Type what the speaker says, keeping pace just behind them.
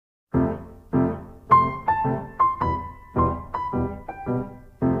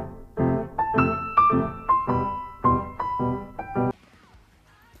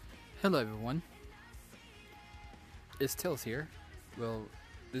Hello everyone, it's Tails here. Well,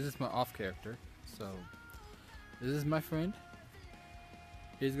 this is my off character, so this is my friend.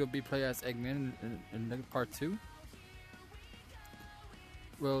 He's gonna be playing as Eggman in part 2.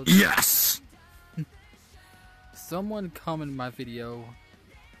 Well, yes! Someone commented my video,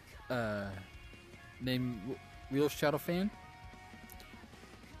 named Real Shadow Fan,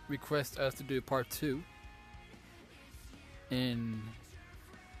 request us to do part 2, and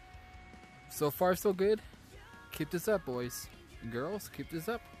so far so good. Keep this up, boys and girls. Keep this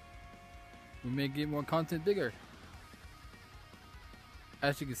up. We may get more content bigger.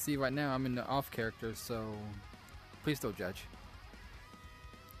 As you can see right now, I'm in the off character, so please don't judge.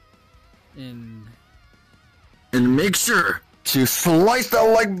 And make sure to slice that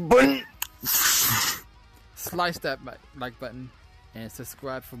like button. Slice that like button and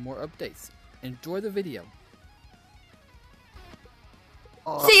subscribe for more updates. Enjoy the video.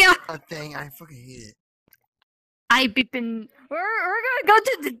 Oh, see ya! That thing, I fucking hate it. I've been. We're gonna go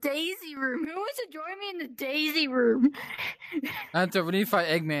to the Daisy room. Who wants to join me in the Daisy room? Hunter, we need to fight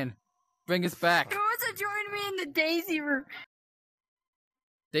Eggman. Bring us back. Who wants to join me in the Daisy room?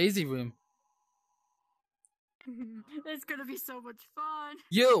 Daisy room. It's gonna be so much fun.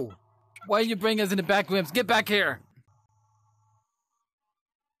 You! Why you bring us in the BackRooms? Get back here!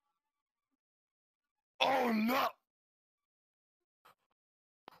 Oh no!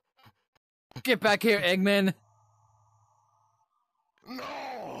 Get back here, Eggman! No!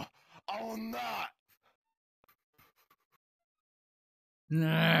 I will not!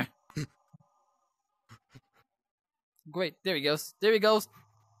 Nah. Great, there he goes. There he goes.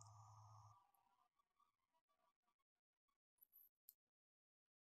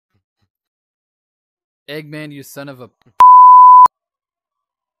 Eggman, you son of a...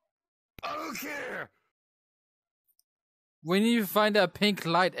 I don't care! We need to find a pink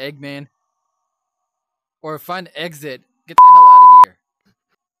light, Eggman. Or find an exit. Get the hell out of here.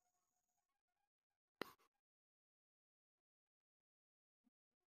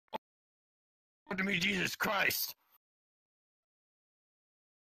 Lord to me, Jesus Christ!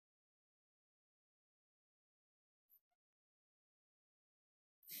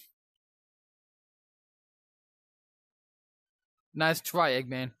 Nice try,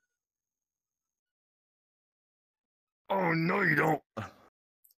 Eggman. Oh no, you don't!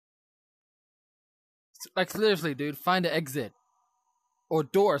 Like, seriously, dude, find an exit. Or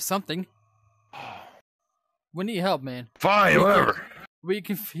door or something. We need help, man. Fine, whatever. We're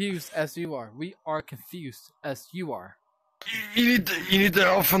confused as you are. We are confused as you are. You need the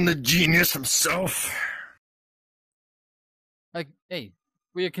help from the genius himself. Like, hey,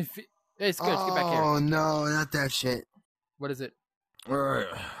 we are confused. Hey, Scourge, get back here. Oh no, not that shit. What is it? Alright.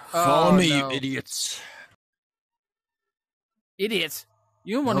 Follow me, no. you idiots. Idiots!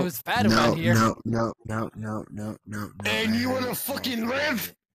 You're the one Nope. who's fat around here. No. And you wanna fucking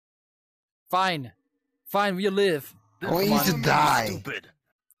live? Fine. Fine, we'll live. I want you to die. Stupid.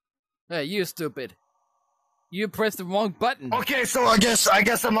 Hey, you're stupid. You pressed the wrong button. Okay, so I guess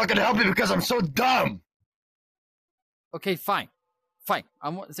I'm not gonna help you because I'm so dumb. Okay, fine. Fine. I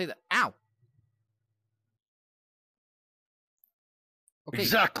want to say that. Ow! Okay.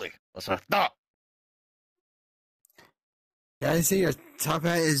 Exactly. That's what I thought. Did I say your top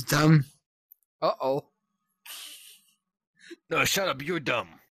hat is dumb? Uh-oh. No, shut up. You're dumb.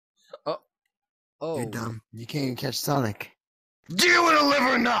 Oh. You're dumb. You can't even catch Sonic. Do you want to live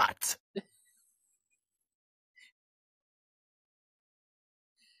or not?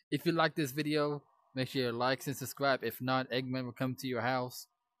 If you like this video, make sure you like and subscribe. If not, Eggman will come to your house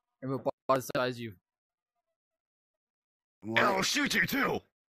and will bother you. And I'll shoot you too.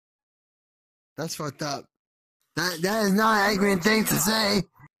 That's fucked up. That is not an Eggman thing to say.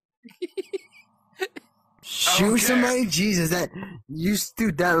 Shoot somebody? Jesus, that you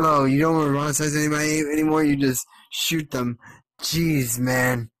stoop that low. You don't want to romanticize anybody anymore. You just shoot them. Jeez,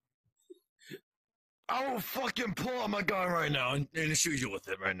 man. I will fucking pull out my gun right now and shoot you with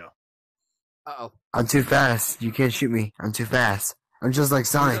it right now. Uh-oh. I'm too fast. You can't shoot me. I'm too fast. I'm just like I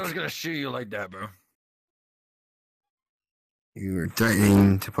Sonic. was gonna shoot you like that, bro. You were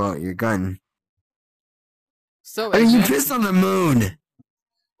threatening to pull out your gun. So, I mean, you Eggman- pissed on the moon.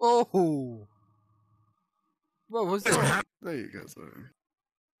 Oh. What was that? There you go, sir.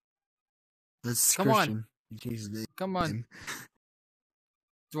 That's Come on. Christian. Jesus. Come on.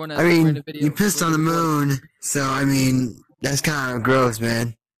 Join us I for mean, the video. you pissed on the moon, so I mean, that's kind of gross,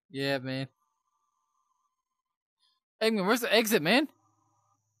 man. Yeah, man. Eggman, where's the exit, man?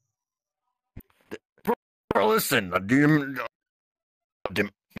 Bro, listen.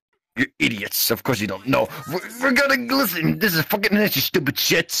 You idiots. Of course you don't know. We're gonna listen. This is fucking you stupid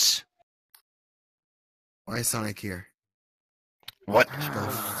shits. Why is Sonic here? What?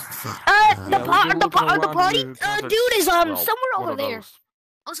 Fuck. The party dude is somewhere over there.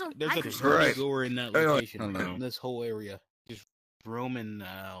 Also, There's a Right. party goer in that Right. location, Right. in this whole area. Just roaming the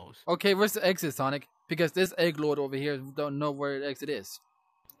house. Okay, where's the exit, Sonic? Because this egg lord over here don't know where the exit is.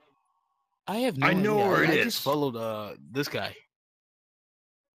 I have no I know idea. where it I is. just followed this guy.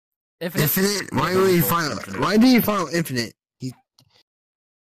 Infinite? Why would he follow? Why do you follow Infinite?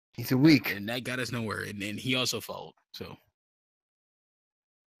 He's a weak. And that got us nowhere. And then he also followed. So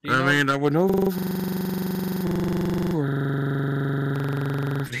Do you know- I would know.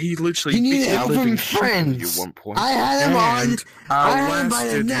 He literally. He needed he help lived from in Shipping friends. at one point. I had him on. And I had him by the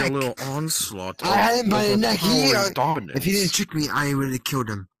outlasted neck. your little onslaught. I had him by the of neck. overpowering dominance. If he didn't trick me, I would have killed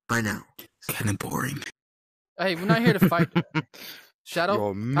him by now. kind of boring. Hey, we're not here to fight. Shadow,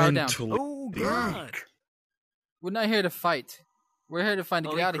 You're power down. mentally Oh God! We're not here to fight. We're here to find a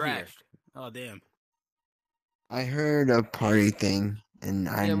Oh, get he out of here. crashed. Oh damn! I heard a party thing, and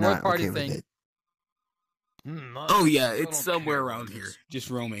I'm Yeah, what not party okay thing? with it. Oh yeah, it's somewhere around here, just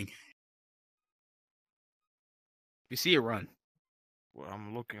roaming. You see it run. Well,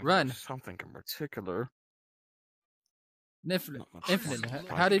 I'm looking Run. for something in particular. Infinite, Not much Infinite. fun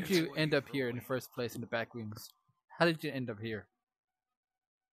How did finding you end up here in the first place in the back rooms? How did you end up here?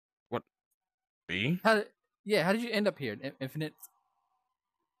 Me? How did you end up here, Infinite?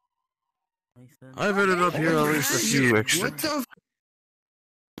 I've ended up here at least a few extra. What the?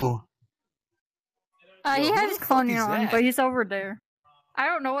 Oh, he Yo, has who his the fuck clothing is on, that? but he's over there. I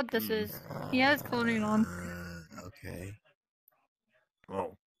don't know what this is. He has clothing on. okay.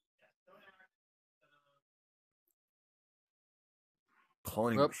 Oh.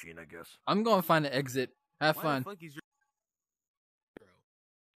 Cloning Well, machine, I guess. I'm going to find an exit. Have Why fun. the fuck is your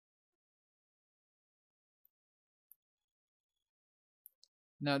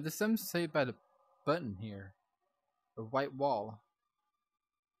Now, there's something to say about a button here. A white wall.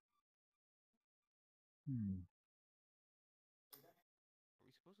 Are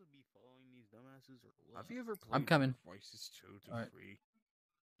we supposed to be following these dumbasses or what? Have you ever played I'm coming. Crisis 2 to Alright. 3?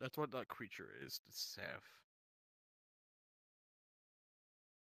 That's what that creature is, the Seth.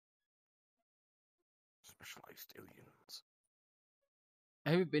 Specialized aliens.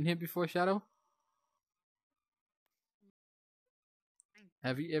 Have you been here before, Shadow?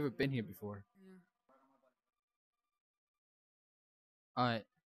 Have you ever been here before? Alright.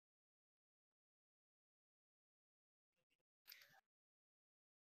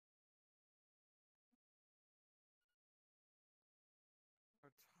 Our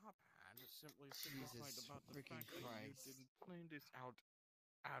top hat is simply signified about the fact that you didn't plan this out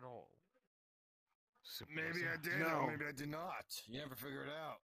at all. Simple as Maybe I that. did, No. or maybe I did not. You never figure it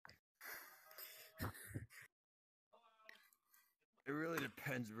out. It really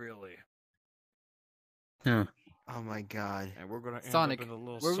depends, really. Oh my god. And we're gonna end Sonic, up in a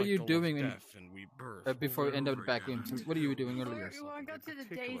little what were you cycle of doing in- death and rebirth Before we over end up in and the back over rooms. again. What are you doing earlier? You want to go to the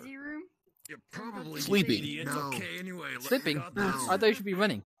particular. Daisy room? You're probably Sleeping. idiot. It's No. okay anyway. Let Sleeping? God No. knows. I thought you should be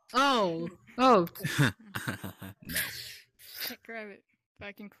running. Oh. No. Grab it. If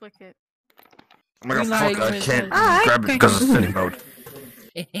I can click it. Oh my god, Like- fuck, I can't Ah, grab it because it's spinning mode.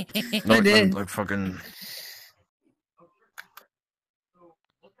 No, I did. like fucking...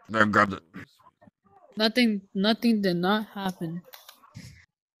 I grabbed it. Nothing did not happen.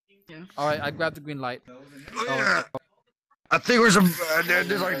 Alright, I grabbed the green light. Oh, yeah. I think there's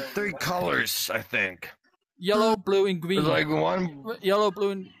there's like 3 colors, I think. Yellow, blue, and green. There's like one... Yellow,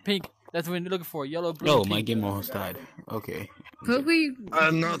 blue, and pink. That's what you're looking for. Yellow, blue, No, and my pink. game almost died. Okay. Could we?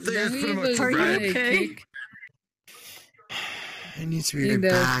 no, I think it's pretty much Are you red. okay? I need to be Hey, right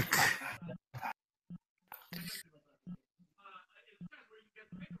Dad. back.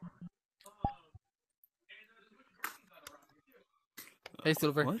 Hey,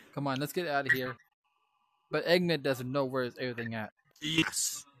 Silver. What? Come on, let's get out of here. But Eggman doesn't know where's everything at.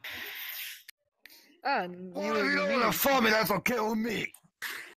 Yes. Ah, Well, if you don't want to follow me, that's okay with me.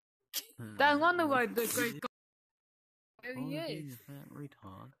 That one like the great. There Oh, he he's is. a fat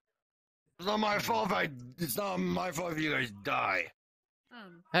retard. It's not my fault if it's not my fault if you guys die.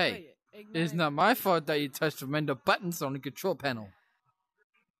 Hey, wait, It's not my fault that you touched the random buttons on the control panel.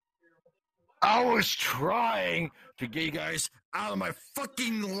 I was trying to get you guys out of my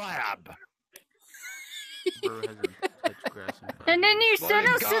fucking lab. Bro hasn't touched grass in 5 And then you years. sent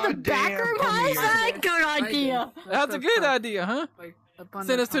us to the goddamn back room? come How is here. that a good idea? That's a good idea, huh?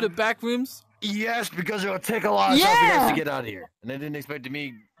 Send us to the back rooms. Yes, because it'll take a lot of time for you guys Yeah. to get out of here. And they didn't expect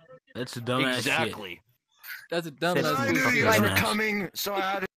me That's a dumbass shit. exactly. That's a dumb That's ass I a knew move. you guys were dumbass. coming, so I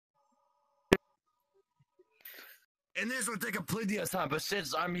had to... And this would take a plenty of time, but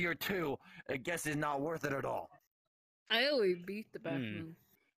since I'm here too, I guess it's not worth it at all. I always beat the backroom.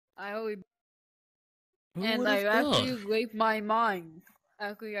 I always Who and would've I actually thought? raped my mind.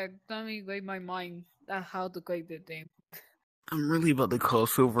 Actually, I suddenly raped my mind at how to play the game. I'm really about to call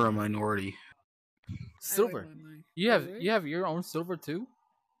Silver a minority. Silver. I raped my mind. You have Really? you have your own silver too?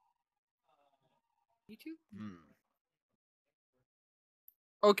 You too?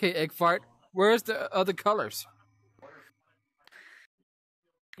 Okay, egg fart. Where's the other colors?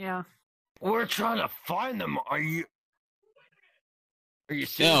 Yeah. We're trying to find them. Are you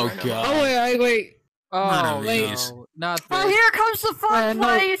serious? Oh, right now? God. Oh wait. Oh wait. no, not Oh, this. here comes the fun no.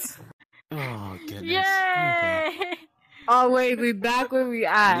 place! Oh, goodness. Yay! Oh wait, we back where we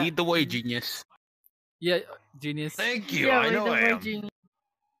Okay. at. Lead the way, genius. Yeah, genius. Thank you. Yeah, I wait, know the I am. Virgin.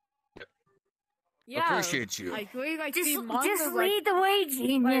 Yeah. Appreciate you. I feel like Just, see just monsters lead the way, like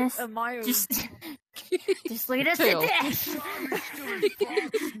genius. admire. Just lead us to Tails. death. Stupid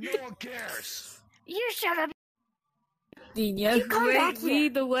fox. No one cares. You shut up. Genius. You come back here.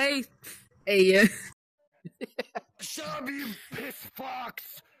 Lead the way. Hey, yeah. Shut up, you piss fox.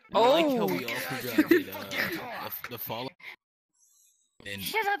 I like how Oh. we all projected the follow. And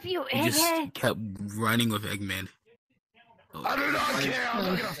Shut up, you we just egghead. kept running with Eggman. Oh, I do not care. I'm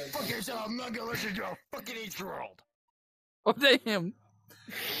not gonna fucking shut up. I'm not gonna listen to a fucking 8-year-old. Oh damn.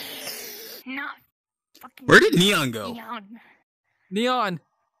 Not fucking Where did Neon go? Neon. Neon.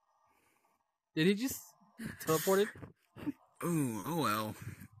 Did he just teleported? Oh well.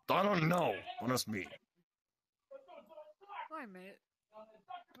 I don't know. Honest me. Wait a minute.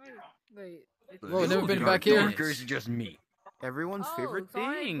 Wait. Whoa, never been Dude, back our here. doors. Curious, it's just me. Everyone's favorite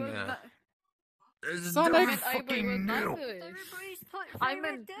Sonic thing. was not- It's Sonic. never I was fucking not new. good. Everybody's I favorite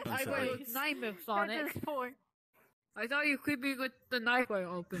meant Disney I'm I sorry. was nightmare at Sonic. this point. I thought you could be with the knife wire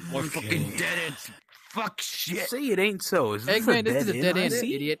open. What Okay. fucking dead ends? Fuck shit. Say it ain't so. Is this Eggman, this is a dead I end,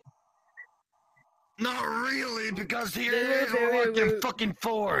 see? idiot. Not really, because here Wait, it is. wait, We're wait, working wait. fucking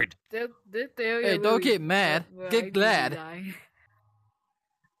forward. This area Hey, don't really- get mad. where Get I really glad. die.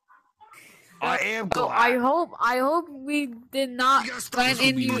 I am Oh, glad. I hope we did not You guys find stop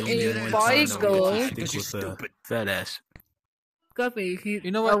any being You dead a ends. want body to girl. stick Because with you're the stupid. fat ass. Guppy,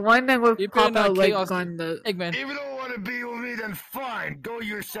 You know what? A one man would You pop better not out like chaos- on the. Eggman. If you don't want to be with me, then fine. Go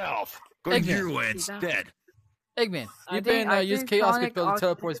yourself. Go Eggman. your way instead. Eggman, I you think- better not I use think Chaos Sonic Control to also-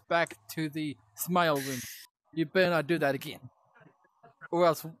 teleport back to the Smile Room. You better not do that again. Or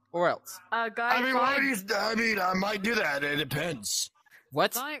else. Guys, I mean, why do you, I might do that. It depends.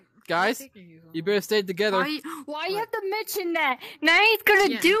 What? Sonic, Guys, Sonic taking you. You better stay together. Why you have to mention that? Now he's gonna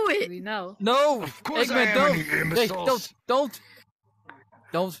Yeah, do it. We know. No! Of course I Eggman, am, don't! you Hey, imbeciles. don't!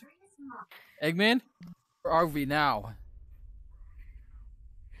 Eggman, where are we now?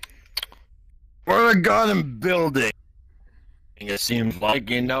 We're a garden building. It seems like,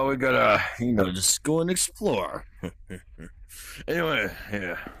 we gotta, just go and explore. Anyway,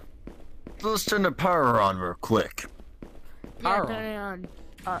 yeah. So let's turn the power on real quick. Power Turn it on.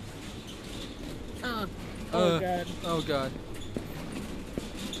 Oh god. Oh god.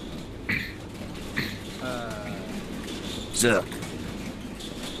 So,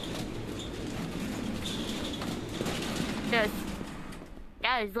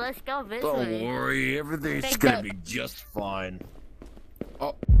 Guys, let's go this don't way. worry, everything's Take gonna that. be just fine.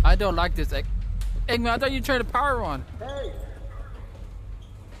 Oh, I don't like this, Eggman, I thought you turned the power on.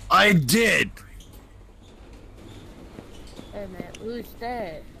 I did! Hey man, who's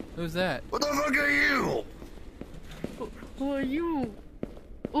that? Who's that? What the fuck are you? Who are you?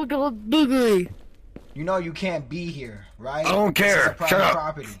 Look at Boogie. You know you can't be here, right? I don't This is care. a private Shut up.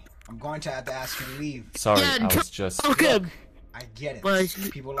 property. I'm going to have to ask you to leave. Sorry, Yeah, I was just. Okay. I get it. But-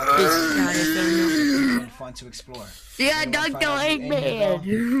 People like this it's fun to explore. Yeah, Anyone find Dr. out who any of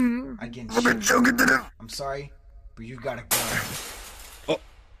y'all- Eggman. I can I've been shoot. joking to them. I'm sorry, but you gotta go.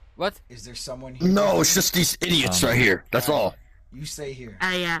 What? Is there someone here? No, it's just these idiots right here. That's all. You stay here.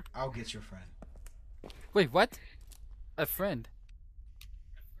 Yeah. I'll get your friend. Wait, what? A friend?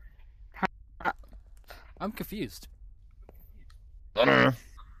 I'm confused. I don't know.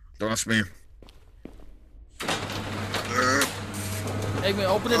 Don't ask me. Eggman,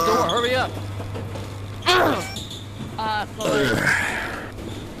 open the door, hurry up!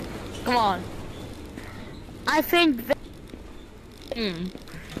 Come on. I think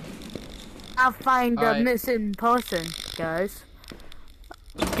I'll find the Alright. missing person, guys.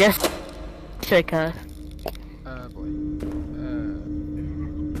 Just check us. Boy.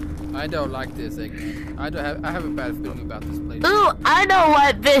 I don't like this, Eggman. I have a bad feeling about this place. Ooh, I know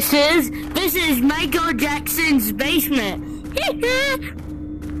what this is. This is Michael Jackson's basement.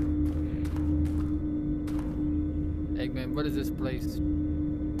 What is this place?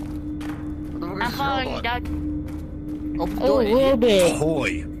 I'm following you, Doug. Open the Oh, door, a little idiot. bit.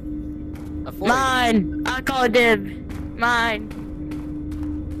 Ahoy! Avoid. Mine. I call dibs. Mine.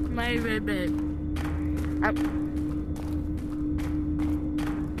 My ribbon.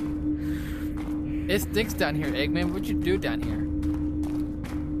 It stinks down here, Eggman. What'd you do down here?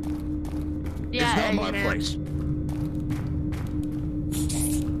 Yeah, It's not my Eggman. place.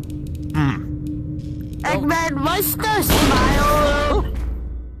 Eggman, what's the smile?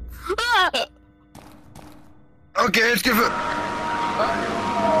 Okay, let's give it.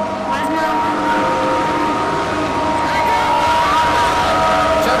 Where's my...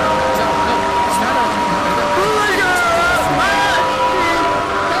 Shut up. No, shut up.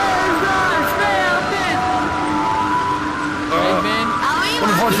 Eggman.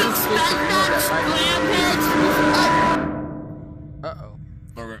 Uh-oh.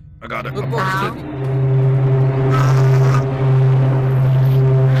 Okay, I got it. Look over the TV.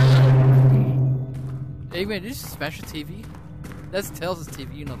 Eggman, did you just smash the TV? That's Tails'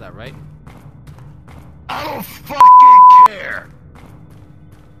 TV, you know that, right? I don't fucking care.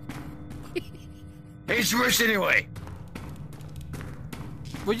 He's rich anyway.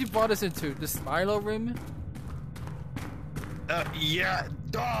 What you brought us into? The SmileRoom? Yeah,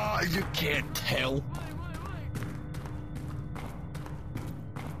 duh, you can't tell.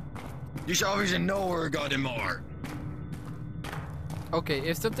 You should obviously know where God and more. Okay,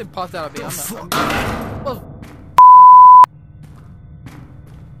 if something pops out of me, I'm well,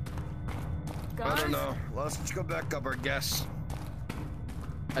 I don't know. Let's go back up, I guess.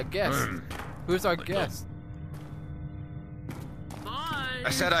 I guess. Who's our guest? I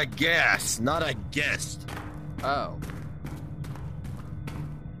said I guess, not I guessed. Oh.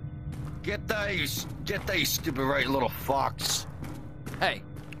 Get that, you stupid right little fox. Hey.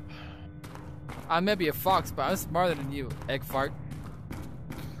 I may be a fox, but I'm smarter than you, egg fart.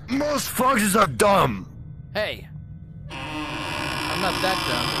 Most foxes are dumb. Hey. I'm not that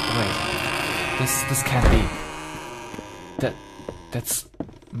Wait, this can't be. That's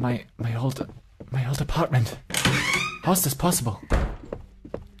my old apartment. How's this possible? dumb.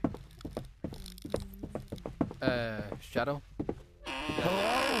 Shadow?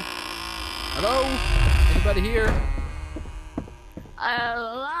 Hello? Hello? Anybody here?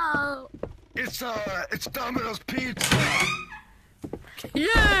 Hello. It's Domino's Pizza.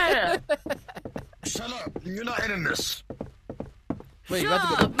 Yeah. Shut up. You're not in this. Wait, we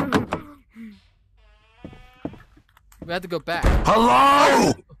have to go back.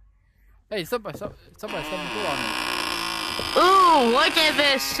 Hello? Hey, somebody shut the door on me. Ooh, look at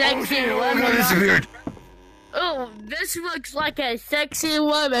this sexy Oh, woman. God, disappeared. Ooh, this looks like a sexy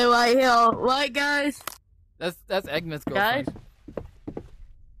woman right here. Right, guys? That's Eggman's girlfriend.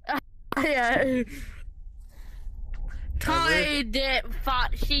 Guys? Yeah. Tori did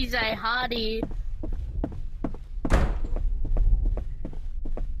thought she's a hottie.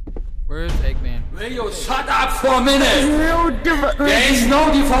 Where's Eggman? Will you shut up for a minute? There is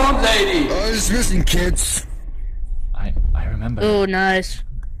no deformed lady. I was missing kids. I remember. Oh, nice.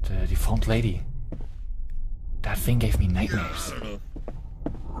 The deformed lady. That thing gave me nightmares.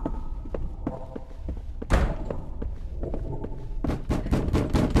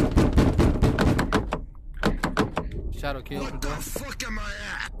 Shadow, can you open the door? What the fuck am I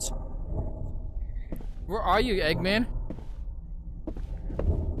at? Where are you, Eggman?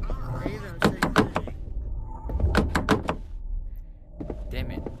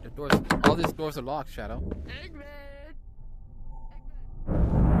 Damn it. All these doors are locked, Shadow.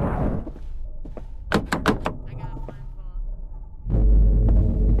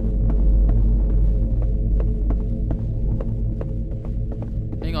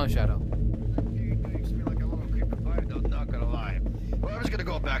 Hang on, Shadow. Not gonna lie. Well, I'm just gonna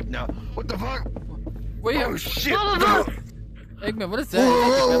go back now. What the fuck? Wait, Oh shit! Eggman, what is that?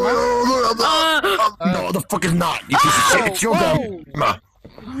 No, the fuck is not. You piece of shit. It's your gun.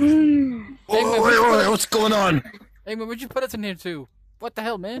 Wait, what's going on? Eggman, what'd you put us in here to? What the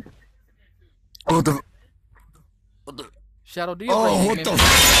hell, man? What the? Shadow, do you Oh, brain, what Eggman? the?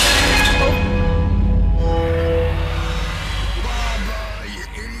 You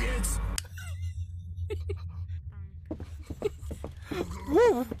idiots!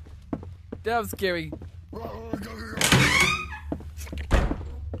 Woo! That was scary.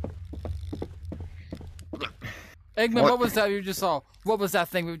 Eggman, what was that you just saw? What was that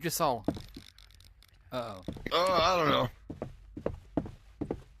thing we just saw? Uh-oh. I don't know.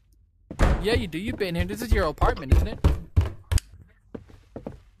 Yeah, you do. You've been here. This is your apartment, isn't it?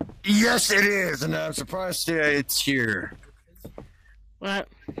 Yes, it is, and I'm surprised it's here. What?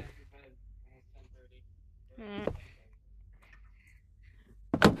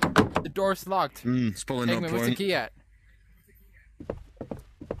 door's locked. It's probably no Eggman, where's the point. key at?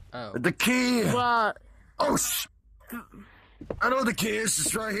 Oh. The key! What? Oh, I know the key is.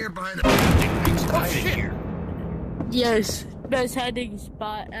 It's right here behind the hiding here. Yes, best hiding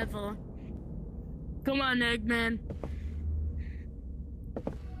spot ever. Come on, Eggman.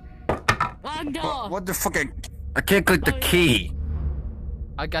 Lock door. What the fuck? I can't click the key.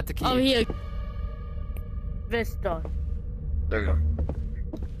 I got the key. Oh, here. This door. There you go.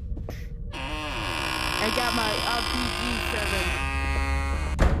 I got my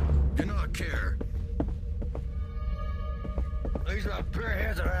RPG-7. Do not care. Use my bare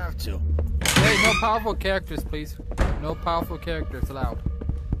hands if I have to. Hey, no powerful characters, please. No powerful characters allowed.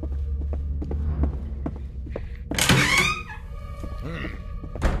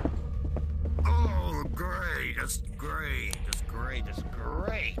 Oh, great. That's great. That's great. That's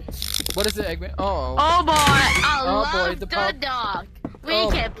great. What is it, Eggman? Oh. Oh boy, I Oh, love boy, the the dog. We Oh.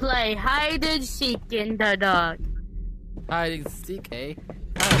 can play hide and seek in the dog. Hide and seek, eh?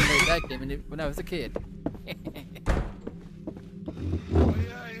 I played that game when I was a kid. Oh,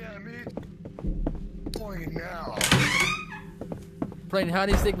 yeah, me. Boy, now. Playing hide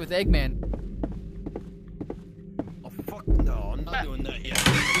and seek with Eggman. Oh, fuck no. I'm not doing that yet.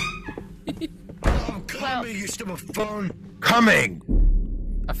 I'm coming, you stupid phone. Coming.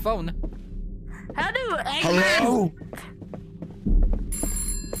 A phone? How do Eggman? Hello?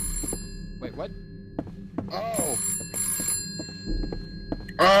 Wait, what? Oh.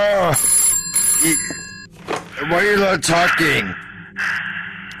 Why are you not talking?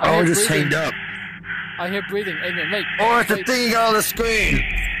 I Oh, hear just breathing. hanged up. I hear breathing. Eggman, wait. Oh, it's the wait, thing on the screen.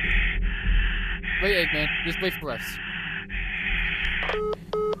 Wait, Eggman. Just wait for us.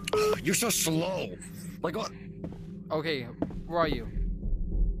 You're so slow. Like what? Okay, where are you?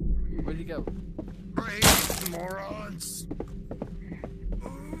 Where'd you go? Right here, morons.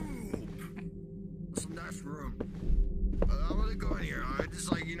 Ooh. It's a nice room. I'm gonna go in here. I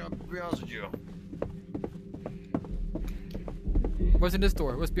just like, to be honest with you. What's in this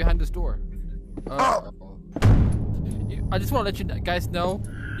door? What's behind this door? I just want to let you guys know,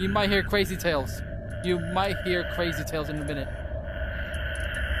 you might hear crazy tales. You might hear crazy tales in a minute.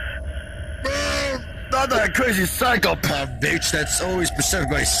 Not that crazy psychopath bitch that's always pursued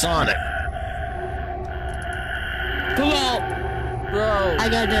by Sonic. Come on. Bro. I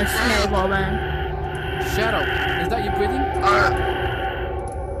got this snowball, man. Shadow, is that you breathing?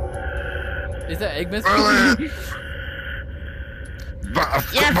 Is that Eggman?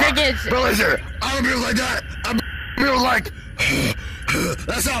 Yeah, figures. Listen, I don't feel like that. I feel like...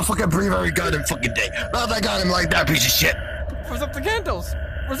 That's how I fucking breathe every goddamn fucking day. Not that goddamn like that piece of shit. Where's up the candles?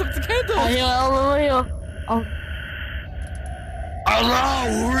 Where's up the candles? I hear all over here. Oh.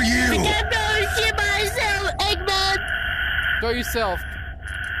 Hello, who are I you? can't really see myself, Eggman. Go yourself.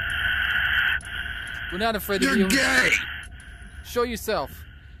 We're not afraid of you. You're gay. Show yourself.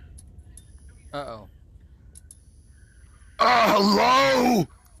 Uh-oh. Hello?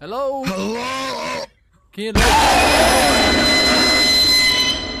 Hello? Hello? Can you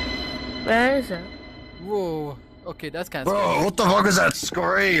Where is it? Whoa. Okay, that's kind of Bro, scary. what the fuck is that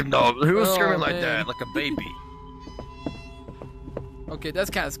scream, though? Who was Oh, screaming like man. that? Like a baby? Okay, that's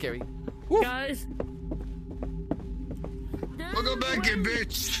kind of scary. Guys. We'll go back in,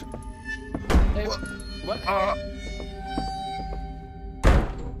 bitch. Hey, what?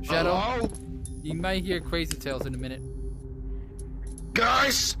 Shadow, Hello? you might hear crazy tales in a minute.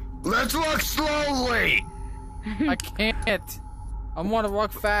 Guys, let's walk slowly. I can't. I want to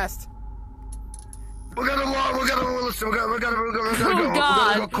walk fast. We're gonna walk. We're gonna listen. We're gonna go. We're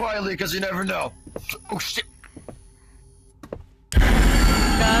gonna go quietly because you never know. Oh shit.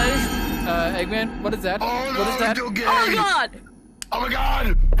 Guys. Eggman, what is that? Oh no, what is that? you're gay. Oh god. Oh my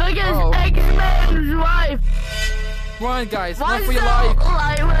god. Figures Oh. Eggman's wife. Run, guys. Run What's for your the life.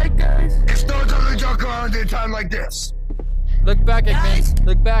 life, guys? It's no time to joke around at a time like this. Look back, Guys. Eggman.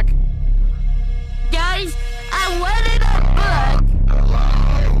 Look back. Guys, I went in a book.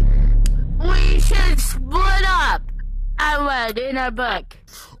 Hello. We should split up. I read in a book.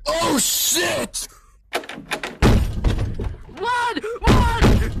 Oh shit. Run!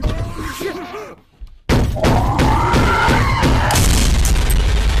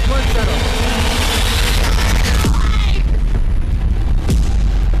 Run, Shadow.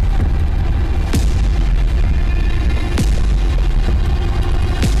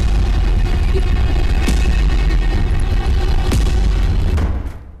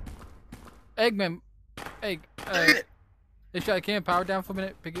 Eggman, hey, Shadow, can you power down for a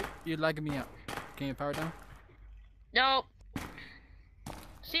minute? Piggy, you're lagging me out. Can you power down? Nope.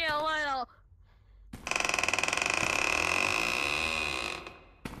 See you later.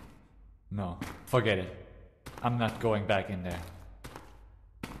 No, forget it. I'm not going back in there.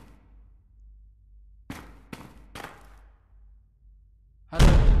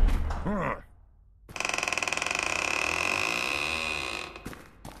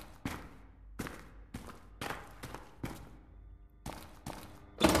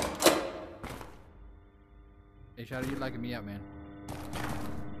 Hey, Shadow, you liking me out, man?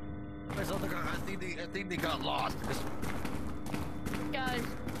 I think they got lost. Guys,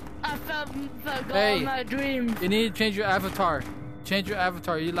 I forgot Hey, my dreams. you need to change your avatar. Change your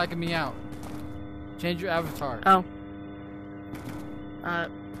avatar. You liking me out? Change your avatar. Oh.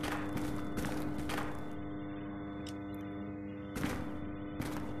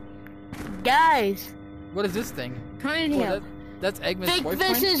 Guys, What is this thing? come in Oh, here. that's Eggman's Think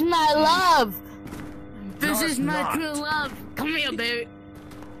boyfriend? this is my love. This No, is it's my not. true love. Come here, baby.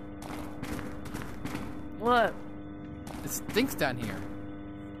 What? It stinks down here.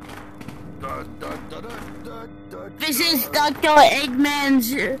 This is Dr.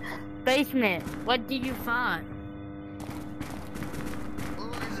 Eggman's basement. What did you find?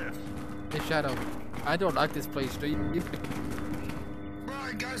 Hey, Shadow, I don't like this place, do you?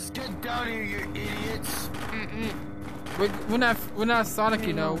 Alright, guys, get down here, you idiots. We're not Sonic,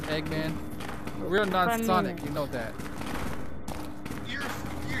 you know, Eggman. We're not Fun Sonic, minute. you know that.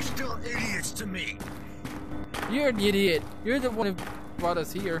 You're still idiots to me. You're an idiot. You're the one who brought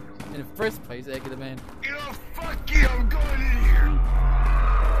us here in the first place, Eggman. You know, fuck you, I'm going in here.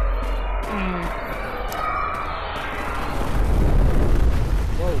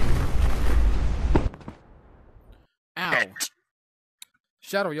 Whoa. Ow.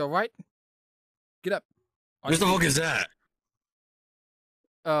 Shadow, you alright? Get up. What the fuck is that?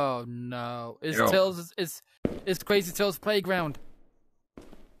 Oh no. It's Yo. Tails, it's Crazy Tails' playground.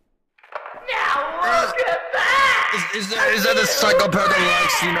 Is that a psychopath that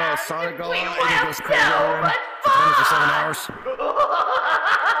likes, you know, Sonic a lot and he goes crazy over him for 7 hours?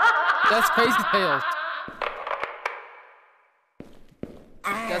 That's Crazy Tails.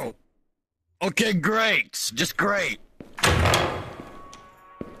 Oh. Okay, great. Just great.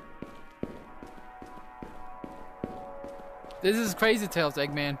 This is Crazy Tails,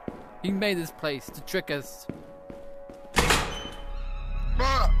 Eggman. He made this place to trick us.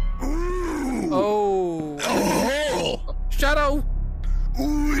 Oh. Oh. Shadow!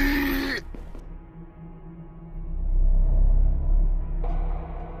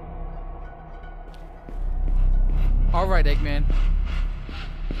 Alright, Eggman.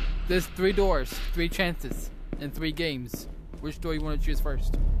 There's 3 doors, 3 chances, and 3 games. Which door you want to choose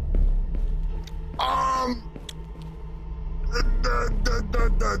first?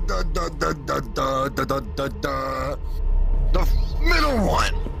 The middle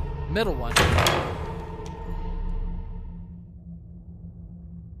one. Middle one.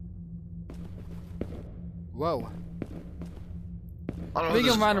 Whoa. We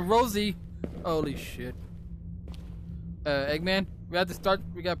can find a Rosie. Holy shit. Eggman, we have to start.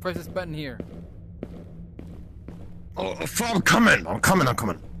 We gotta press this button here. Oh, I'm coming. I'm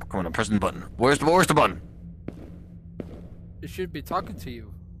pressing the button. Where's the button? It should be talking to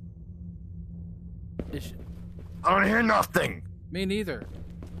you. It should. I don't hear nothing. Me neither.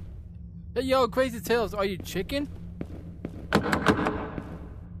 Hey, yo, Crazy Tails, are you chicken?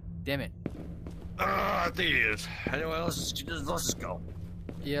 Damn it. I think he is. Anyway, let's just go.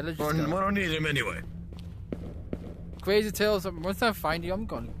 Yeah, let's We just go. don't need him anyway. Crazy Tails, once I find you, I'm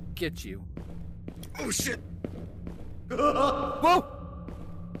gonna get you. Oh shit! Whoa!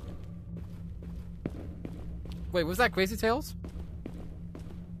 Wait, was that Crazy Tails?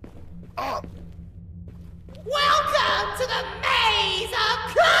 Oh! Welcome to the Maze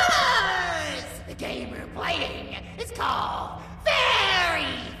of Colors! The game we're playing is called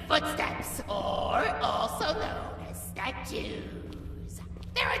Fairy Footsteps, or also known as Statues.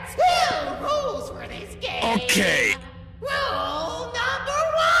 There are 2 rules for this game. Okay. Rule number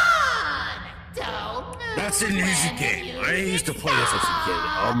 1. Don't move. That's an easy when game. the I used to music play this as a kid.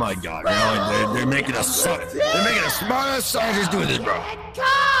 Oh my god! stops. They're making us suck. They're making us smart scientists doing this, bro.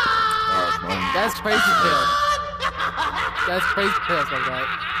 That's Crazy Tails. That's Crazy Tails, alright.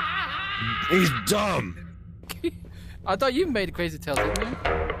 He's dumb. I thought you made Crazy Tails, didn't you?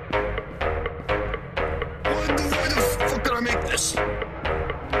 Why the fuck did I make this?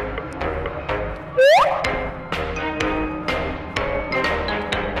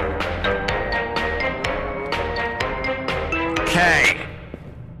 Okay.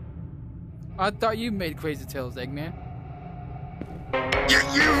 I thought you made Crazy Tails, Eggman. You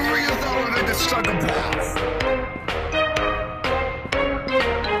really thought I was a psychopath.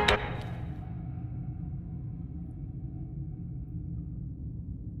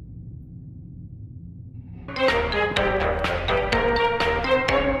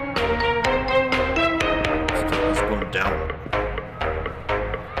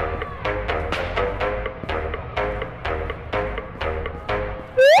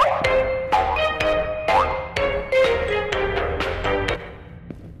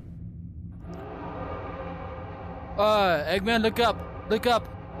 Eggman, look up. Look up.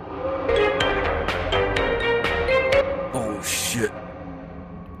 Oh shit.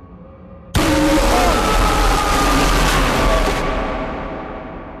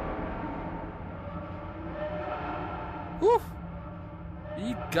 Whew.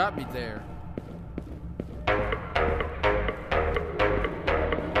 You got me there.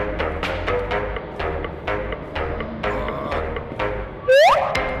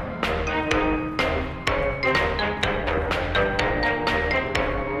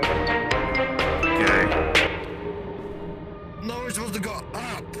 No, we're supposed to go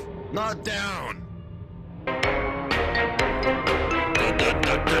up, not down.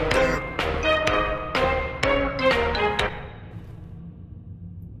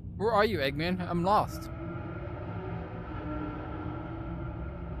 Where are you, Eggman? I'm lost.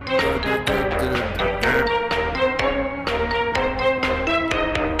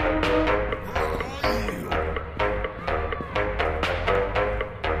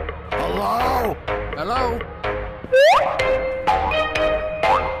 Hello? Hello?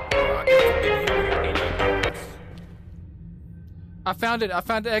 I found it. I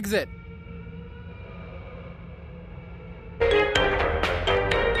found the exit.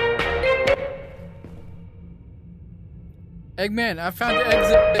 Eggman, I found the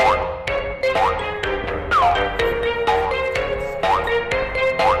exit.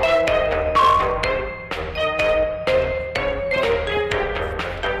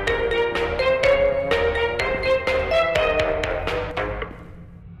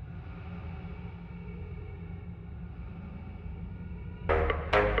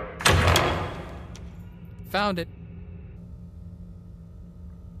 Found it.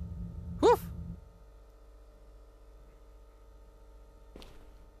 Whew.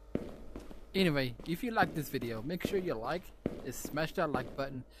 Anyway, if you like this video, make sure you like and smash that like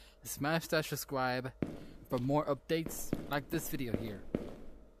button, smash that subscribe for more updates like this video here.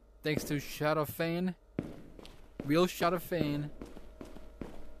 Thanks to Shadow Fan, real Shadow Fan.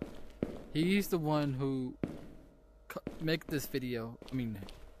 He's the one who make this video.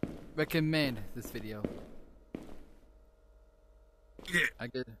 Recommend this video. Yeah. I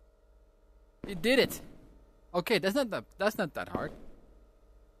did. You did it. Okay, that's not that hard.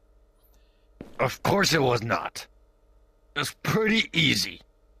 Of course it was not. It was pretty easy.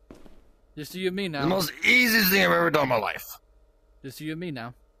 Just you and me now. The most easiest thing I've ever done in my life. Just you and me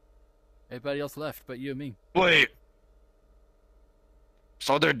now. Everybody else left, but you and me. Wait.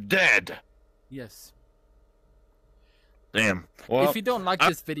 So they're dead. Yes. Damn. Well, if you don't like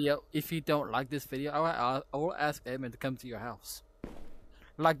this video, I will ask Edmund to come to your house.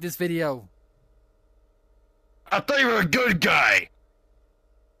 Like this video. I thought you were a good guy.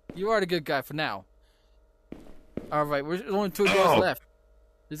 You are the good guy for now. Alright, there's only 2 doors left.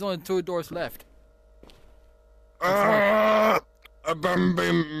 There's only 2 doors left.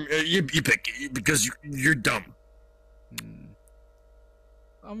 You pick because you're dumb.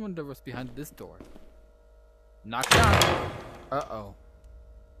 I wonder what's behind this door. Knock down. Uh-oh.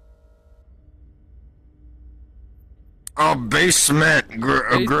 Oh, basement.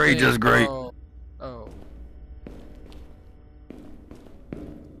 Great is great. Oh.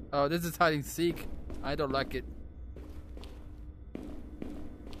 Oh, this is hide and seek. I don't like it.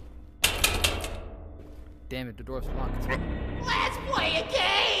 Damn it, the door's locked. Let's play a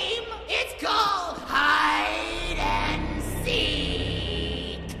game! It's called Hide and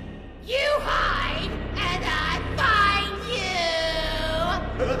Seek! You hide, and I find you!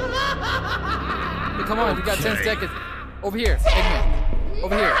 Hey, come on, you got 10 seconds. Over here, Eggman.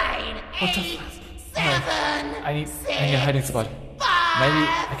 Over here. 9, 8, 7, I need a hiding spot. Maybe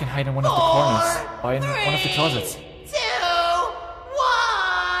I can hide in one of the corners or in one of the closets. 2, 1.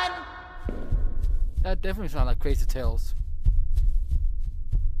 That definitely sounds like Crazy Tails.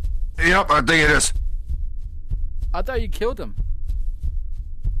 Yep, I think it is. I thought you killed him.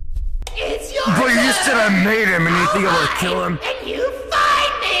 It's your But you turn. just said I made him, and you think I'm gonna kill him? And you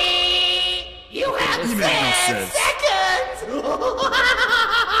find me! You have You 10 make no sense. seconds!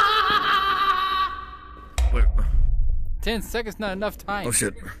 10 seconds, not enough time. Oh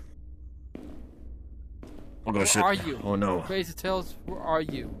shit. Oh Where shit. are you? Oh no. Crazy Tails, where are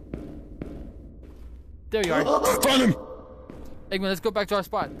you? There you are. Find him! Eggman, let's go back to our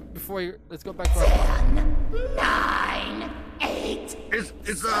spot. Let's go back to our spot. 9, 8, It's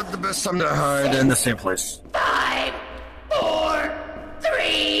the best time to hide in the same place. 5, 4,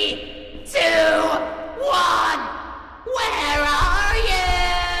 3, 2, 1. Where are you?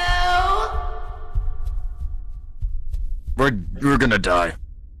 We're gonna die.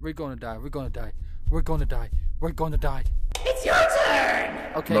 We're gonna die. We're gonna die. We're gonna die. We're gonna die. It's your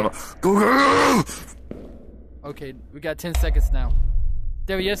turn. Okay. No. Go, go, go! Okay, we got 10 seconds now.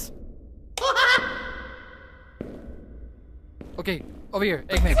 There he is. Okay, over here,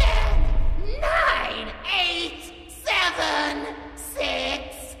 Eggman. 9, 8, 7,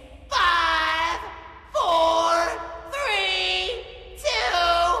 6, 5, 4, 3, 2, 1.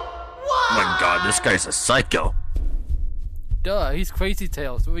 Oh my god, this guy's a psycho. Duh, he's Crazy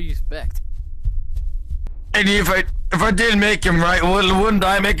Tails. What do you expect? And if I didn't make him right, wouldn't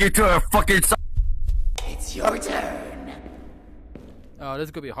I make it to a fucking It's your turn. Oh, this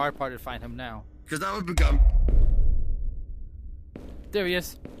is gonna be a hard part to find him now. Because that would become... There he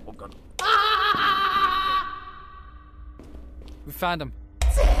is. Oh god. We found him.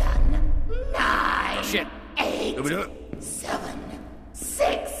 10, 9, Shit. 8, Did we do it? 7,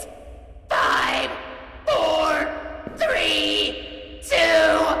 6, 5, 4, 3, 2,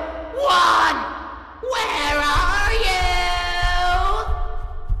 1. Where are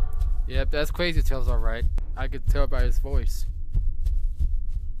you? Yep, that's Crazy Tails, alright. I could tell by his voice.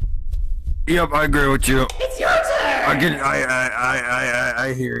 Yep, I agree with you. It's your turn. I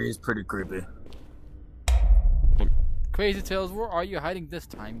hear he's pretty creepy. Crazy Tails, where are you hiding this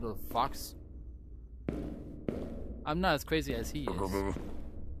time, little fox? I'm not as crazy as he is.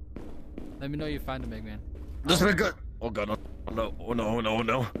 Let me know you find him, Eggman. This will be good. Oh god, no. Oh no, oh no, oh no, oh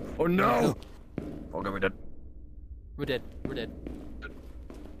no. Oh no! Oh god, we're dead. We're dead. We're dead.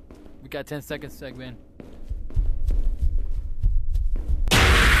 We got 10 seconds, Eggman.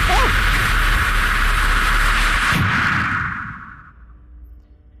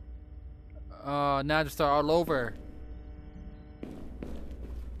 Now to start all over.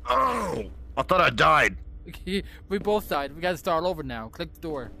 Oh! I thought I died. We both died. We gotta start all over now. Click the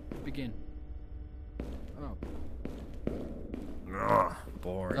door. Begin. Oh. Ugh,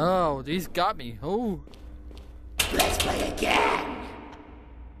 boring. Oh, he's got me. Oh. Let's play again.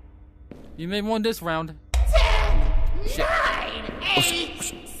 You may won this round. 10, Shit. 9, 8,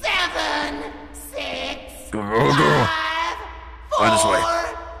 7, 6, Go, go, go. 5, 4, This way.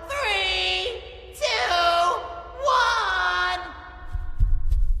 3, 2, 1.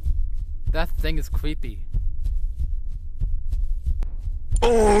 That thing is creepy.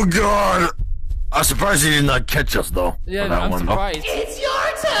 Oh god! I'm surprised he did not catch us though. Yeah, on that I'm one, surprised. It's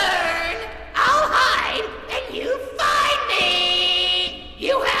your turn. I'll hide and you find me.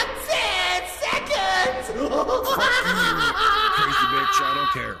 You have 10 seconds. Crazy bitch, I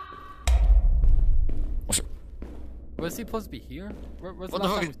don't care. Was he supposed to be here? Where's the What the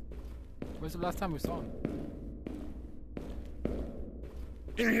last fuck time? Where's the last time we saw him?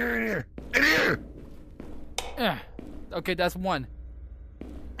 In here, in here, in here! Okay, that's one.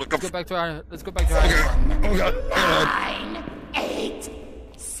 Look Let's up. go back to our. Let's go back to our. Oh god. 9, 8,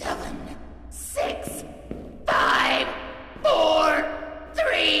 7, 6, 5, 4,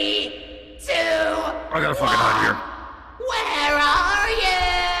 3, 2, I gotta fucking hide here. Where are you?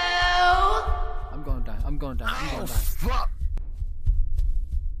 I'm gonna die. I'm gonna die. I'm Oh gonna die. fuck!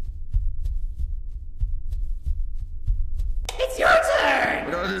 It's your turn.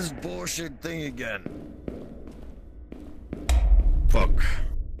 I got this bullshit thing again. Fuck.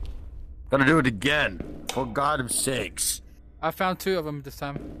 Gotta do it again. For God's sakes. I found two of them this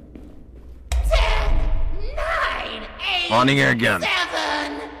time. 10, 9, 8, On here again.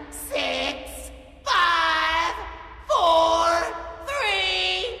 7, 6, 5, 4,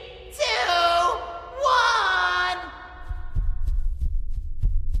 3, 2, 1.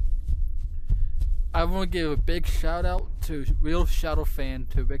 I want to give a big shout out to Real Shadow Fan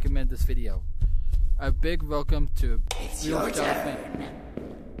to recommend this video. A big welcome to It's Real your Shadow turn. Fan.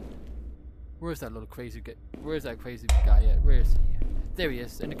 Where's that little crazy guy? Where's that crazy guy at? Where is he? There he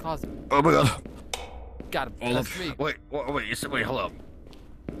is, in the closet. Oh my god. Got him. All That's of, three. wait, wait, hold up.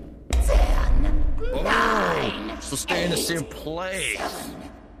 10, Oh, 9, so stay in the same place. 7,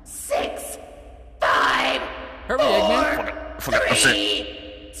 6, 5, Hurry, 4, Eggman. Fuck it, that's it.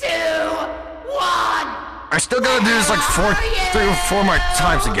 3, 2, 1. I still gotta do this like 3 or 4 more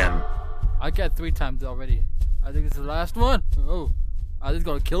times again. I got 3 times already. I think it's the last one. Oh, I think it's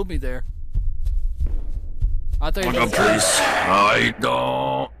gonna kill me there. I thought you Fuck up, please. I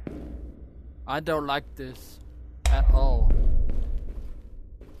don't. I don't like this at all.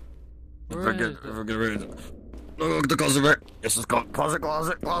 Where is it? Forget. Look, the closet right. Yes, let's go. Closet.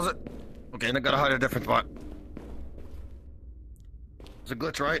 Okay, and I gotta hide a different spot. It's a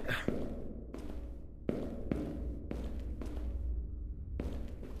glitch, right?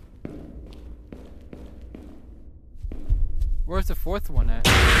 Where's the 4th one at?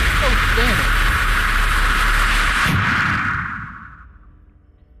 Oh, damn it!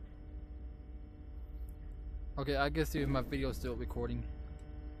 Okay, I guess my video's still recording.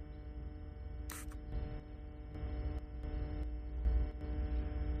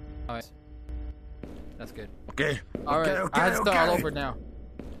 Alright. That's good. Okay. Alright, Okay, I had to start all okay. over now.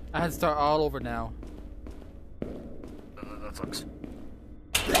 That sucks.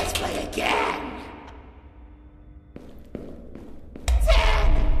 Let's play again.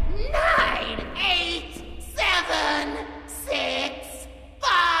 10, 9, 8, 7, 6,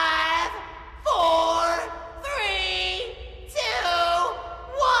 5, 4, 3, 2,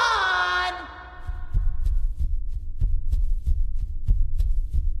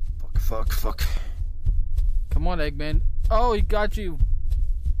 1. Fuck. Come on, Eggman. Oh, he got you.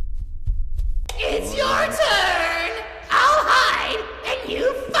 It's your turn. I'll hide and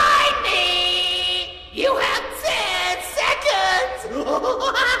you find me. You have 10 seconds. What the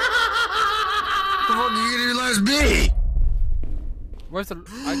fuck are you gonna realize me? Where's the...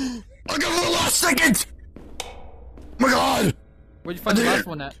 I got one last second! Oh my god! Where'd you find the last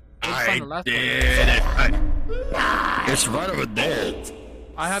one at? I did it. It's right over there.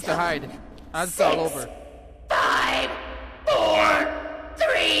 I have to hide. I have to start all over. 5, 4,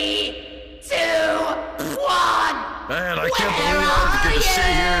 3, 2, 1. Man, I can't believe I get to sit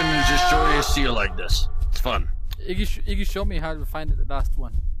here and just show you a seal like this. It's fun. Iggy, show me how to find the last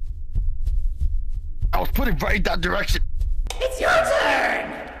one. I was putting right that direction. It's your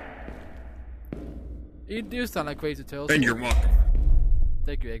turn. You do sound like Crazy Tails. And you're welcome.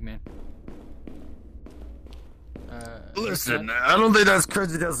 Thank you, Eggman. Listen, I don't think that's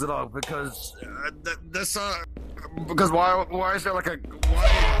Crazy Tails at all because that's not. Because why is there like a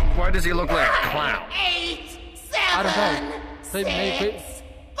why does he look like a clown? 8, 7, I don't know. 6,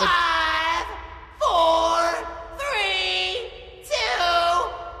 5, 4, 3, 2,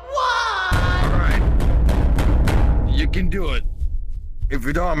 1. You can do it. If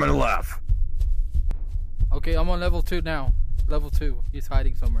you don't, I'm gonna laugh. Okay, I'm on level 2 now. Level 2. He's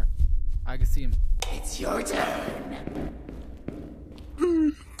hiding somewhere. I can see him. It's your turn.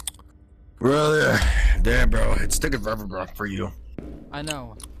 Brother, damn, bro, it's taking forever, bro, for you. I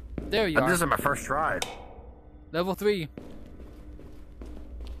know. There you are. This is my first try. Level 3.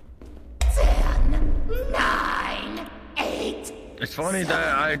 10, 9, 8. It's funny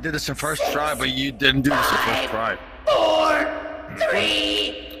that I did this in first try, but you didn't do this in first try. 4,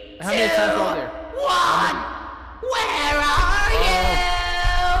 3, How many times are there? 1. Where are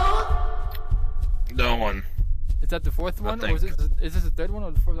you? No one. Is that the fourth one, or is this the third one,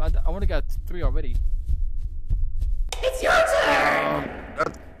 or the fourth? I only got 3 already. It's your turn. I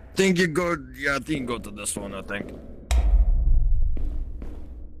think you go. Yeah, I think you go to this one. I think.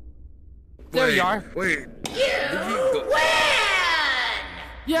 There you are. Wait. You win.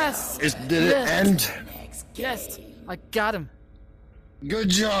 Yes. Did it end? Yes. I got him. Good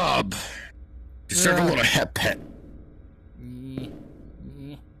job. You serve a little head pet.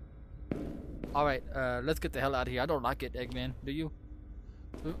 Alright, let's get the hell out of here. I don't like it, Eggman. Do you?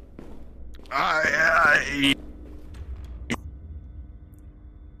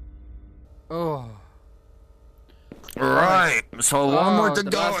 Oh. Right. So one more to the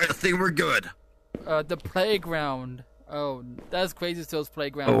go. last- I think we're good. The playground. Oh, that's Crazy Tails'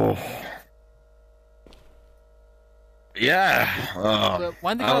 playground. Oh. Yeah.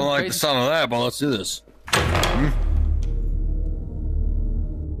 Why they I call don't him like the Crazy- sound of that, but let's do this.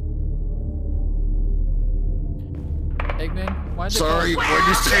 Eggman, why they Sorry, call what'd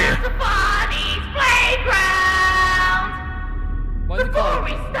you say? Bonnie's playground. Why they call Before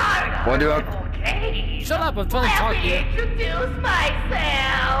we start What do I? okay, Shut up, I'm trying to let talk me here. introduce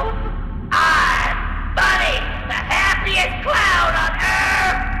myself. I'm Bunny, the happiest clown on earth.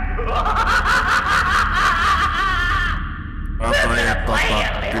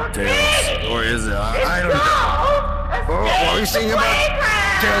 Good Tails. Or is it? I don't know. What are you singing about?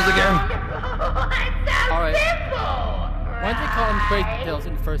 Tails again? Alright. Why did they call him Crazy Tails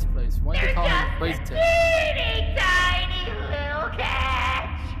in the first place? Why did they call him Crazy Tails? Teeny tiny little catch.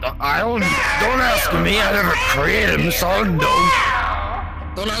 I don't ask me. I never created him, so I don't know.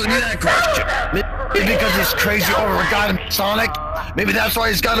 Don't ask me that question. Maybe because he's crazy over a guy named Sonic. Maybe that's why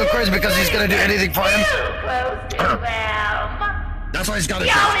he's got him crazy, because he's gonna do anything for him. That's why he's got it.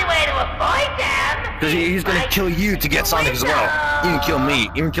 The only way to avoid them. Because he's gonna kill you to get Sonic as well. Even kill me.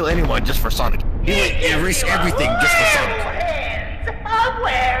 Even kill anyone just for Sonic. He would erase everything just for Sonic. Of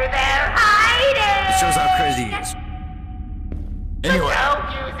where they're hiding. It shows how crazy he is. Anyway.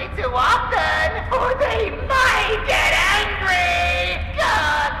 Don't use it too often, or they might get angry.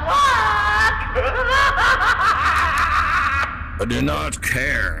 Good luck. I do not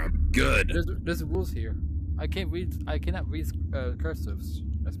care. I'm good. There's rules here. I cannot read cursives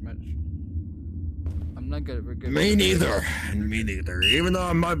as much. I'm not good at Me neither. Me neither. Even though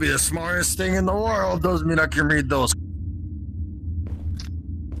I might be the smartest thing in the world, doesn't mean I can read those.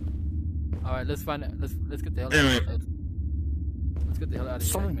 Alright, let's find out. Let's get the hell out Anyway. of here. Let's get the hell out of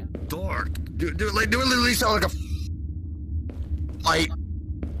here, So Eggman. dark. Do it literally sound like a light.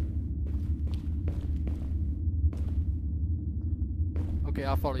 Okay,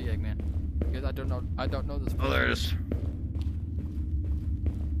 I'll follow you, Eggman. Because I don't know this. Oh, there it is.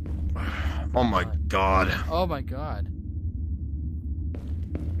 Oh my god. Oh my god.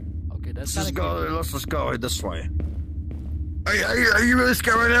 Okay, that's Let's just kinda go. creepy. Let's just go this way. Are you really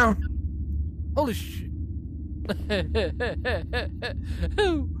scared right now? Holy shit.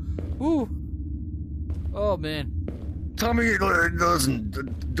 Ooh. Oh man. Tell me, listen,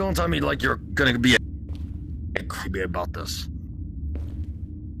 don't tell me like you're gonna be creepy about this.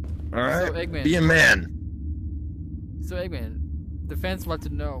 Alright? So, Eggman. Be a man. So Eggman, the fans want to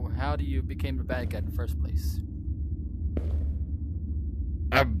know how do you became a bad guy in the first place?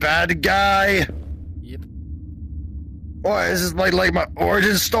 A bad guy? Yep. What, is this like my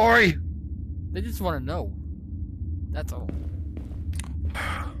origin story? They just want to know. That's all.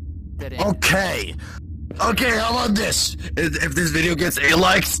 Dead end. Okay. Okay, how about this? If this video gets 8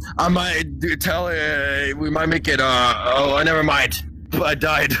 likes, I might we might make it, never mind. I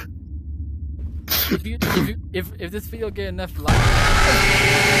died. If this video get enough likes,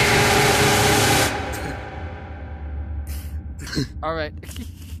 all right.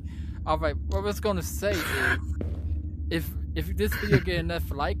 What I was gonna say is, if this video get enough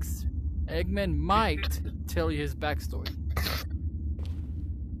likes, Eggman might tell you his backstory.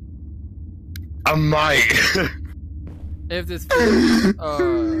 I might. If this video,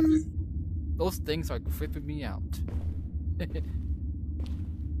 those things are creeping me out.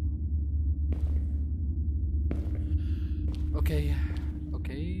 Okay.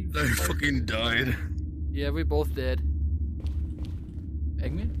 I fucking died. Yeah, we both did.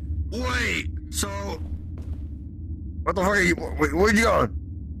 Eggman? Wait, so what the fuck are you? Where'd you going?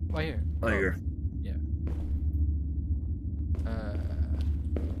 Right here. Oh, here. Yeah.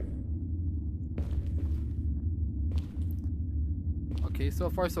 Okay, so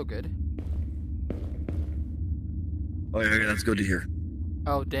far so good. Oh yeah, that's good to hear.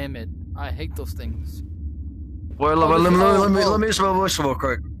 Oh damn it! I hate those things. Well, let me smoke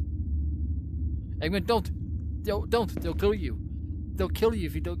quick. Eggman, don't! They'll kill you. They'll kill you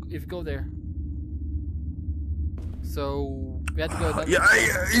if you go there. So we have to go. Yeah,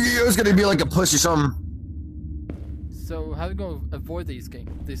 it was gonna be like a push or something. So how are we gonna avoid these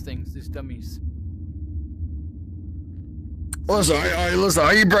things, these dummies? Listen, listen.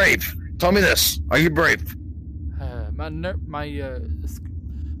 Are you brave? Tell me this. Are you brave?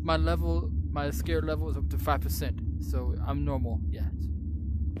 My scare level is up to 5%, so I'm normal. Yeah.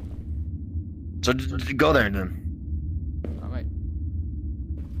 So go there then. All right.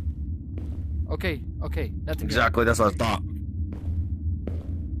 Okay. Nothing. Exactly. That's what I thought.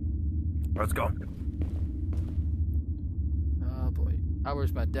 Let's go. Oh boy. I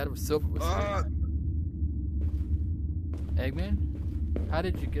wish my dad was silver with me. Eggman, how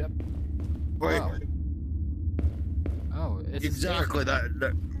did you get up? Wait. Wow. Oh, it's Exactly.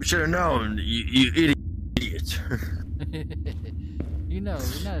 That should have known. You idiot. You know,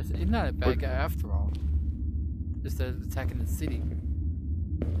 you're not a bad guy after all. Just attacking the city.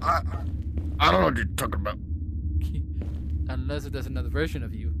 I don't know what you're talking about. Unless there's another version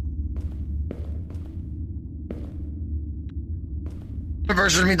of you. The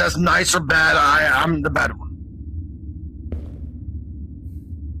version of me that's nice or bad, I'm the bad one.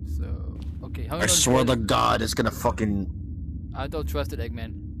 So, okay. How I swear to God, it's gonna fucking. I don't trust it,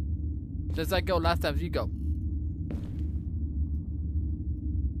 Eggman. Just like go last time, you go.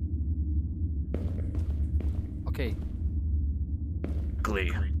 Okay.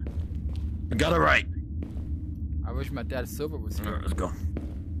 Glee. You got it right. I wish my dad Silver was here. Alright, let's go.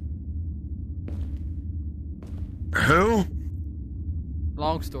 Who?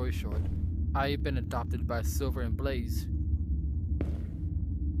 Long story short, I've been adopted by Silver and Blaze.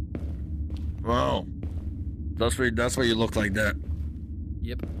 Wow. That's why you look like that.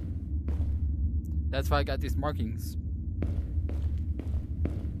 Yep. That's why I got these markings.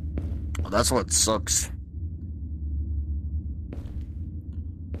 Oh, that's what sucks.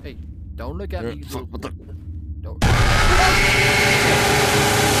 Hey, don't look at me. What the? Don't.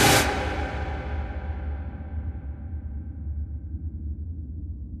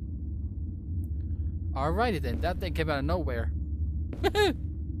 Alrighty then, that thing came out of nowhere.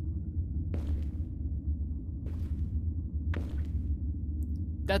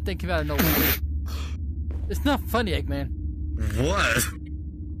 That thing came out of nowhere. It's not funny, Eggman. What?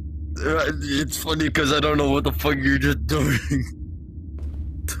 It's funny because I don't know what the fuck you're just doing.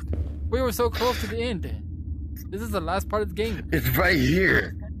 We were so close to the end. This is the last part of the game. It's right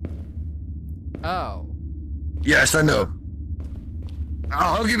here. Oh. Yes, I know. Oh,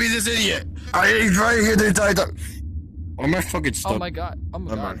 how can be this idiot? He's right here the entire time. Oh, am I fucking stuck? Oh my god. Oh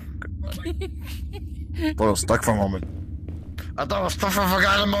my god. Thought I was stuck for a moment. I thought I was stuck for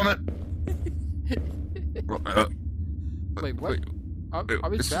a moment. Wait, what? Are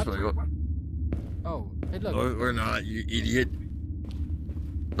we trapped? Oh, hey look. No, we're not, you idiot.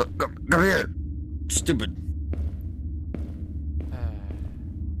 Look, come here. Stupid.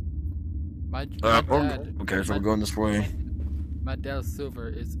 My dad, okay, so we're going this way. My dad Silver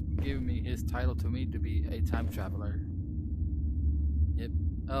is giving me his title to me to be a time traveler. Yep.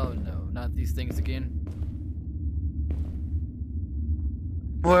 Oh no, not these things again.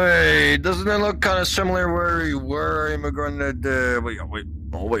 Wait, doesn't it look kind of similar where we were immigrating? Wait,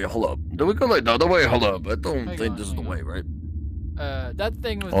 oh wait, hold up. Do we go like the other way? Hold up, I don't think this is the way, right? That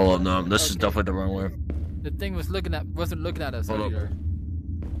thing was. Hold up, no, this is definitely the wrong way. The thing wasn't looking at us earlier,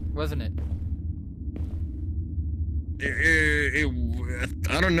 wasn't it?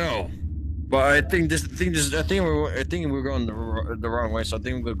 I don't know, but I think we're going the wrong way, so I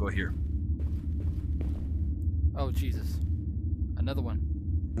think I'm gonna go here. Oh Jesus, another one.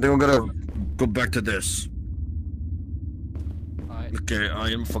 I think I'm gonna go back to this. Alright. Okay, I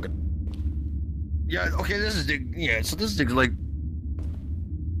am fucking. Yeah, okay, this is the. Yeah, so this is the, like.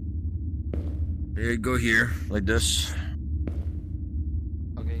 Yeah, go here, like this.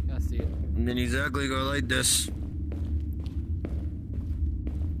 Okay, I see it. And then exactly go like this.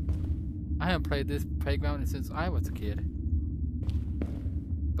 I haven't played this playground since I was a kid.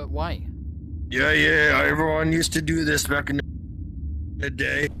 But why? Yeah, everyone used to do this back in the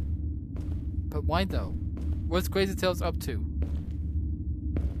day. But why though? What's Crazy Tails up to?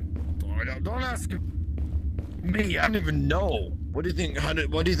 Don't ask me. I don't even know. What do you think?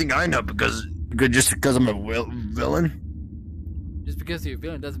 What do you think I know? Just because I'm a villain? Just because you're a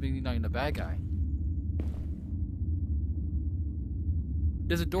villain doesn't mean you're not a bad guy.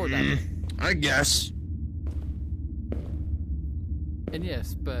 There's a door down there. I guess. And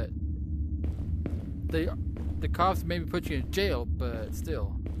yes, but the cops maybe put you in jail, but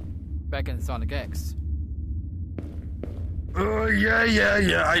still, back in Sonic X.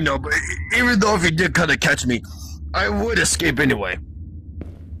 Yeah, I know, but even though if he did kind of catch me, I would escape anyway.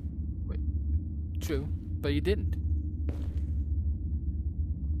 Wait, true, but you didn't.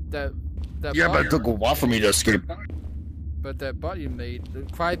 That yeah, but it took a while for me to escape. But that bot you made, the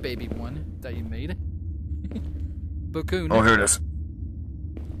crybaby one that you made, Bakun. Oh, here it is.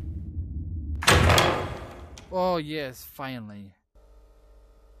 Oh yes, finally.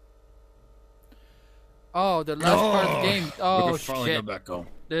 Oh, the last part of the game. Oh shit! Finally go back home.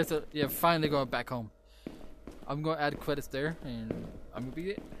 Finally going back home. I'm gonna add credits there, and I'm gonna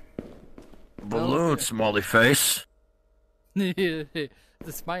beat it. Balloon, smiley face. The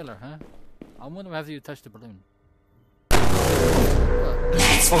smiler, huh? I wonder after you touch the balloon.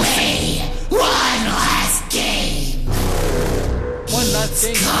 Let's play one last game. One last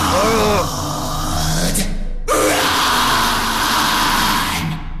game. Run.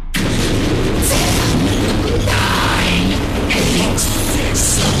 10, 9, 8,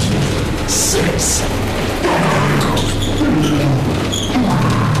 6, 5.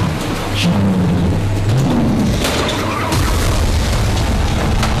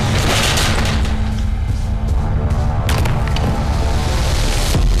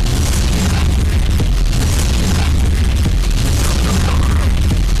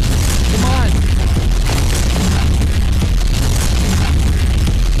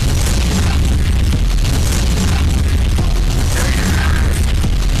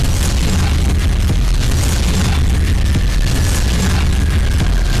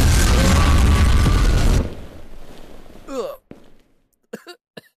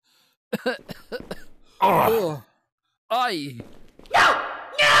 Aye. No!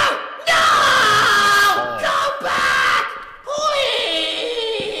 Come back!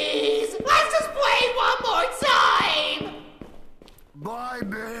 Please! Let's just play one more time! Bye,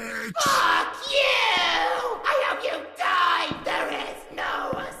 bitch! Fuck you! I hope you die! There is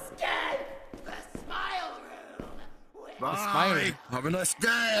no escape! The SmileRoom! Bye! Have a nice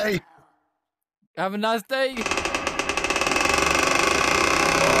day! Have a nice day!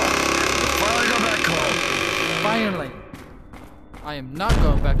 Finally go back home! Finally! I am not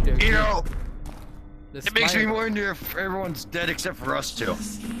going back there. You know, The it makes me Smile- wonder if everyone's dead except for us two.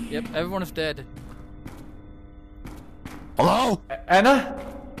 Yep, everyone is dead. Hello? Anna?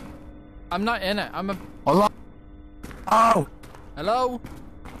 I'm not in it. I'm a. Hello? Oh! Hello?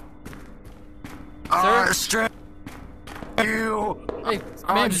 Straight you! Hey,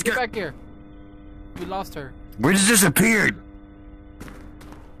 man, just get back here. We lost her. We just disappeared.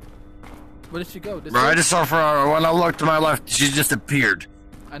 Where did she go? This Bro, I way? just saw her when I looked to my left. She just appeared.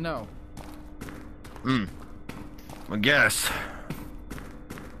 I know. I guess.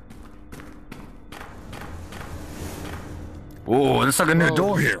 Oh, there's like a new Whoa.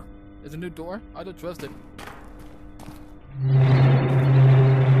 door here. There's a new door? I don't trust it.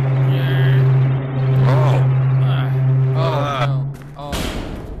 No.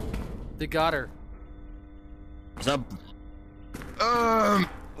 Oh. They got her. What's up?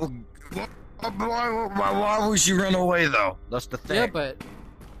 Why would she run away though? That's the thing. Yeah, but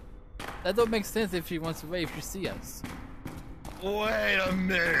that don't make sense if she wants away if she see us. Wait a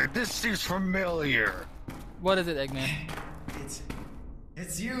minute. This seems familiar. What is it, Eggman?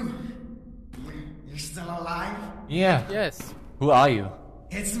 It's you. You're still alive? Yeah. Yes. Who are you?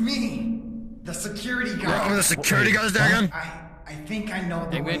 It's me, the security guard. Oh, the security guard's there again? I think I know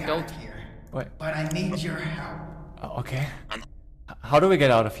the Eggman, way out don't. of here, Wait. but I need your help. Okay. How do we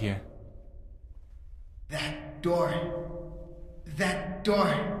get out of here? That door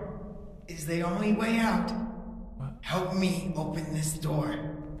is the only way out. What? Help me open this door.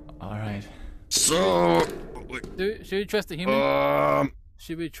 Alright. So... Should we trust a human?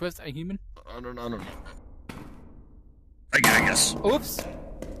 Should we trust a human? I don't know. I guess. Oops.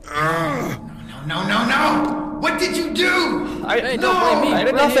 No! What did you do? Hey, don't blame me. I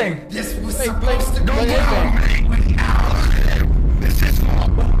did Blame nothing. him. This was Hey, supposed to be blame you. Eggman. This is This is his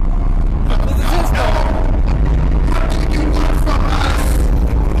fault. What do you want from us?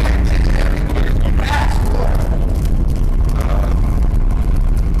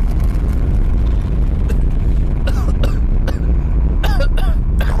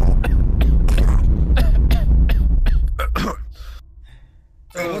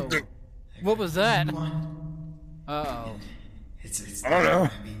 What was that? Uh-oh. It's I don't know.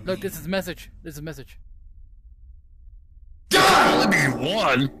 Look, this is a message. This is a message. There can only be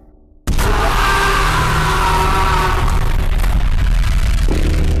one.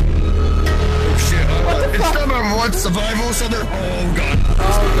 Oh shit. It's number one survival, so they're... Oh god.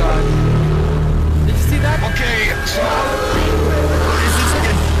 Oh god. Did you see that? Okay, so... Is this like a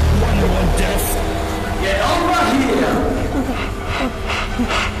one-to-one death? Get over here!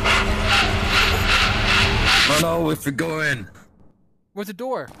 I don't know if we go in. Where's the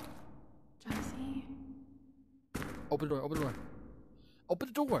door? Jesse. Open the door, open the door. Open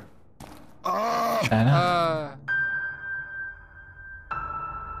the door. Anna?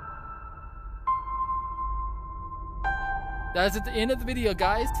 That's at the end of the video,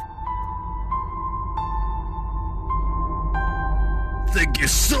 guys. Thank you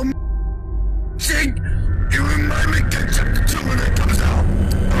so much. You remind me to check the 2 when it comes out.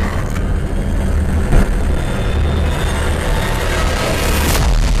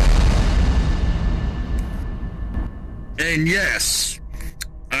 And yes,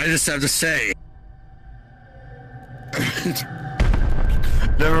 I just have to say.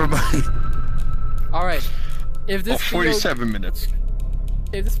 Never mind. Alright. If this 47 minutes.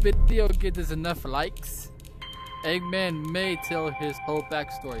 If this video gets us enough likes, Eggman may tell his whole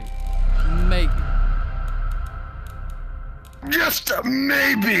backstory. Maybe. Just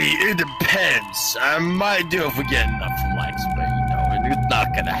maybe. It depends. I might do if we get enough likes, but you know, it's not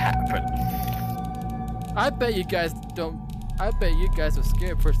gonna happen. I bet you guys don't. I bet you guys are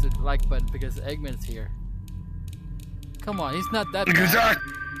scared to push the like button because Eggman's here. Come on, he's not that Because bad.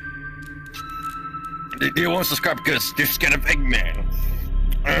 they won't subscribe because they're scared of Eggman.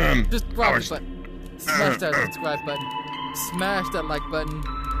 Just grab the button. Smash that subscribe button. Smash that like button.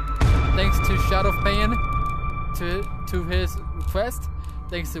 Thanks to Shadow Fan to his request.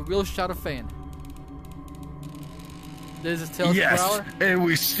 Thanks to Real Shadow Fan. This is Tails Yes, Prower. and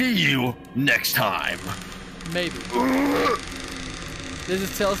we see you next time. Maybe. This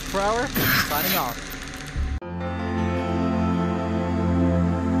is Tails Prower. Signing off.